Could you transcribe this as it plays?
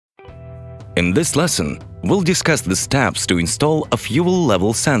In this lesson, we'll discuss the steps to install a fuel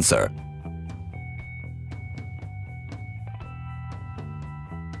level sensor.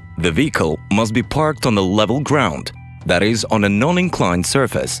 The vehicle must be parked on a level ground, that is, on a non-inclined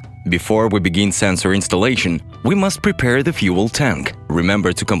surface. Before we begin sensor installation, we must prepare the fuel tank.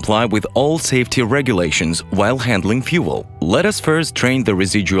 Remember to comply with all safety regulations while handling fuel. Let us first drain the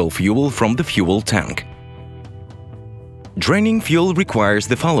residual fuel from the fuel tank. Draining fuel requires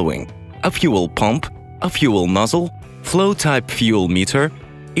the following: a fuel pump, a fuel nozzle, flow-type fuel meter,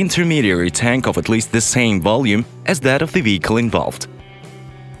 intermediary tank of at least the same volume as that of the vehicle involved.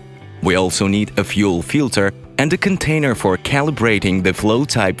 We also need a fuel filter and a container for calibrating the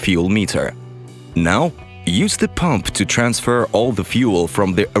flow-type fuel meter. Now, use the pump to transfer all the fuel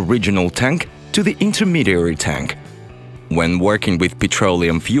from the original tank to the intermediary tank. When working with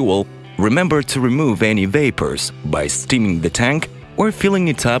petroleum fuel, remember to remove any vapors by steaming the tank or filling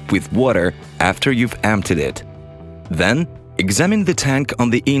it up with water after you've emptied it. Then, examine the tank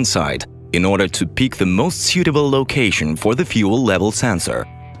on the inside in order to pick the most suitable location for the fuel level sensor.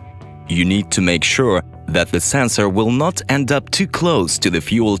 You need to make sure that the sensor will not end up too close to the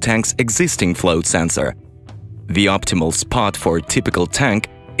fuel tank's existing float sensor. The optimal spot for a typical tank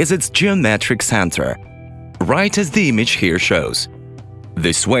is its geometric center, right as the image here shows.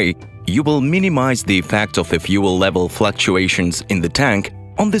 This way, you will minimize the effect of the fuel level fluctuations in the tank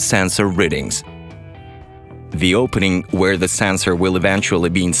on the sensor readings. The opening where the sensor will eventually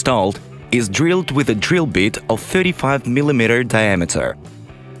be installed is drilled with a drill bit of 35 mm diameter.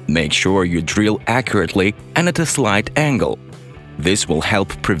 Make sure you drill accurately and at a slight angle. This will help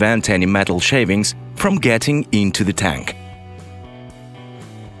prevent any metal shavings from getting into the tank.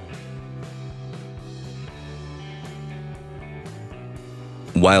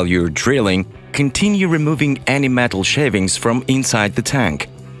 While you're drilling, continue removing any metal shavings from inside the tank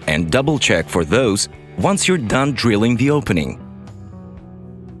and double-check for those once you're done drilling the opening.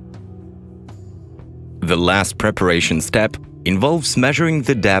 The last preparation step involves measuring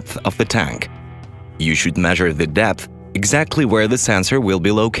the depth of the tank. You should measure the depth exactly where the sensor will be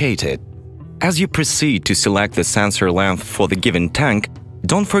located. As you proceed to select the sensor length for the given tank,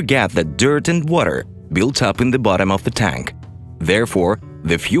 don't forget that dirt and water built up in the bottom of the tank. Therefore,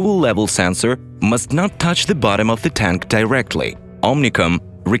 the fuel level sensor must not touch the bottom of the tank directly. OMNICOMM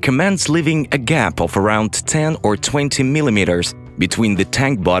recommends leaving a gap of around 10 or 20 mm between the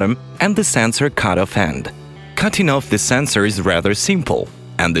tank bottom and the sensor cutoff end. Cutting off the sensor is rather simple,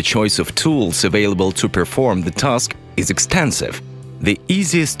 and the choice of tools available to perform the task is extensive. The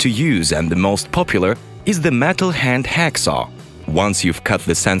easiest to use and the most popular is the metal hand hacksaw. Once you've cut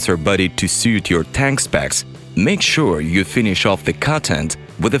the sensor body to suit your tank specs, make sure you finish off the cut end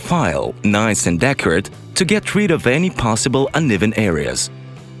with a file, nice and accurate, to get rid of any possible uneven areas.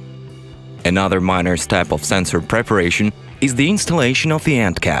 Another minor step of sensor preparation is the installation of the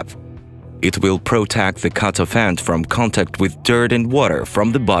end cap. It will protect the cutoff end from contact with dirt and water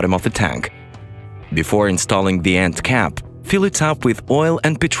from the bottom of the tank. Before installing the end cap, fill it up with oil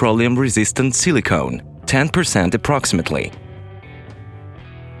and petroleum-resistant silicone, 10% approximately.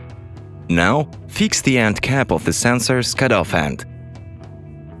 Now, fix the end cap of the sensor's cutoff end.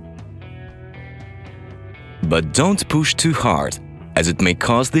 But don't push too hard, as it may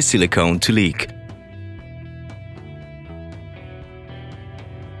cause the silicone to leak.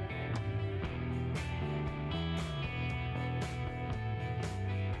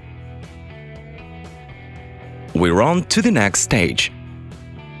 We're on to the next stage: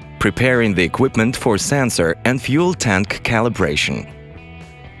 preparing the equipment for sensor and fuel tank calibration.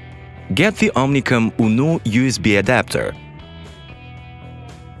 Get the OMNICOMM UNO USB adapter.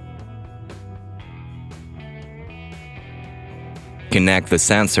 Connect the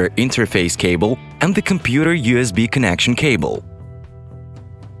sensor interface cable and the computer USB connection cable.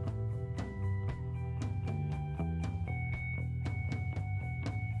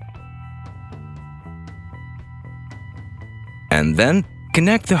 And then,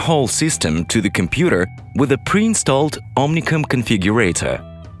 connect the whole system to the computer with a pre-installed OMNICOMM configurator.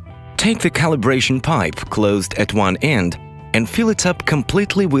 Take the calibration pipe closed at one end and fill it up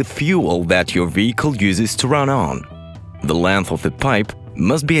completely with fuel that your vehicle uses to run on. The length of the pipe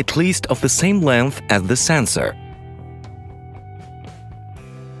must be at least of the same length as the sensor.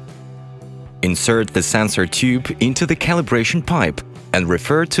 Insert the sensor tube into the calibration pipe and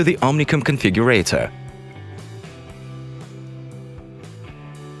refer to the OMNICOMM configurator.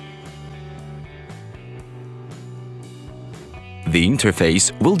 The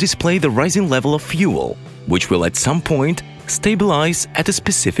interface will display the rising level of fuel, which will at some point stabilize at a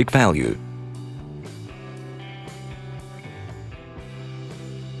specific value.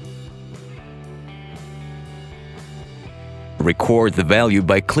 Record the value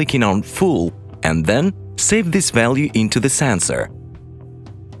by clicking on Full and then save this value into the sensor.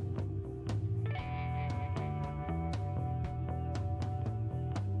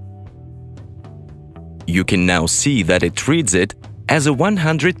 You can now see that it reads it as a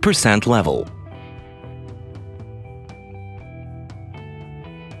 100% level.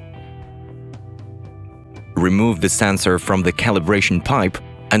 Remove the sensor from the calibration pipe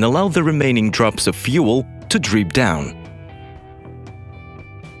and allow the remaining drops of fuel to drip down.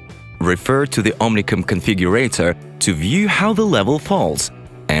 Refer to the OMNICOMM configurator to view how the level falls,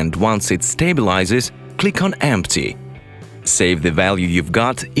 and once it stabilizes, click on Empty. Save the value you've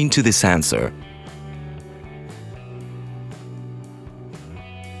got into the sensor.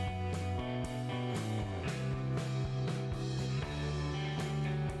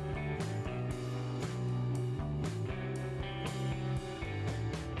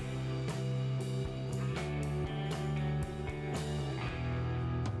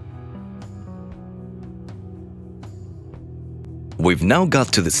 We've now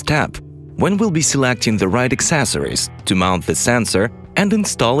got to the step when we'll be selecting the right accessories to mount the sensor and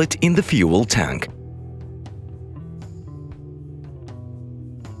install it in the fuel tank.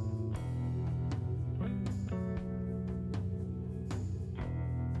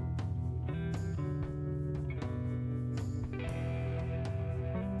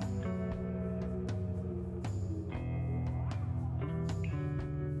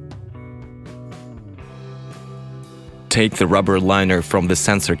 Take the rubber liner from the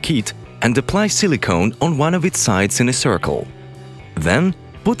sensor kit and apply silicone on one of its sides in a circle. Then,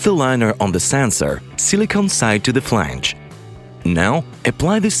 put the liner on the sensor, silicone side to the flange. Now,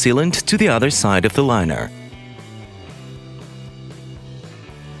 apply the sealant to the other side of the liner.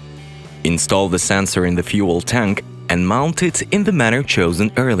 Install the sensor in the fuel tank and mount it in the manner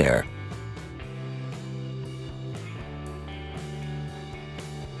chosen earlier.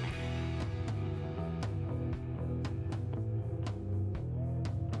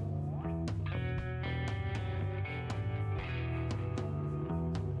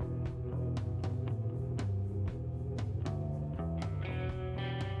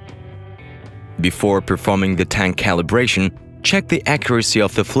 Before performing the tank calibration, check the accuracy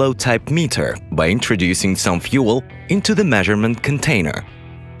of the flow type meter by introducing some fuel into the measurement container.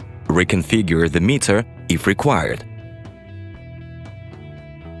 Reconfigure the meter if required.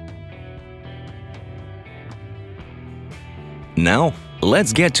 Now,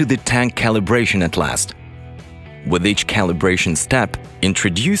 let's get to the tank calibration at last. With each calibration step,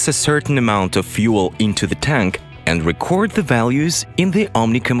 introduce a certain amount of fuel into the tank and record the values in the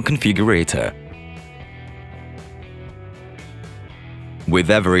OMNICOMM configurator. With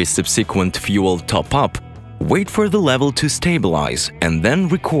every subsequent fuel top-up, wait for the level to stabilize and then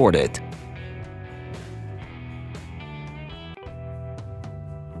record it.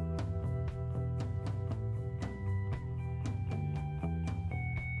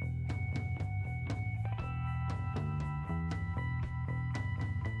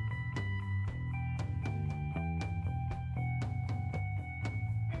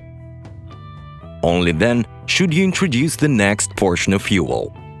 Only then should you introduce the next portion of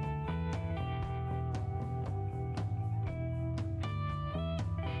fuel.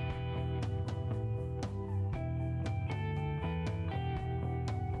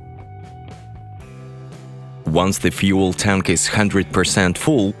 Once the fuel tank is 100%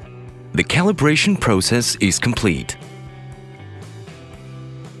 full, the calibration process is complete.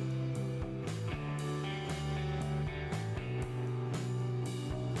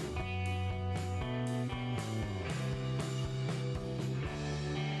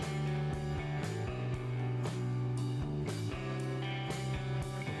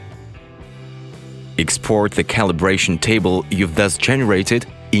 Export the calibration table you've thus generated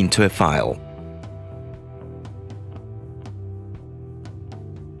into a file.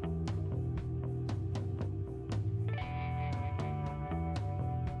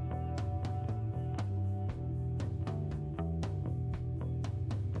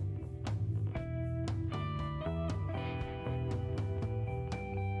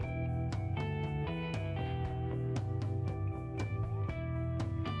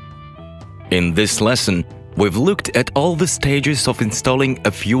 In this lesson, we've looked at all the stages of installing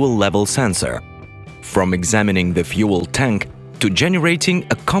a fuel level sensor, from examining the fuel tank to generating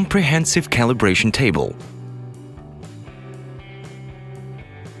a comprehensive calibration table.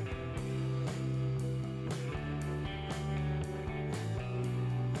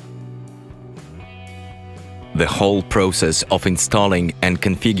 The whole process of installing and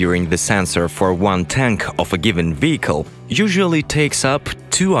configuring the sensor for one tank of a given vehicle usually takes up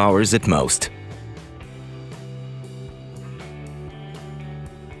 2 hours at most.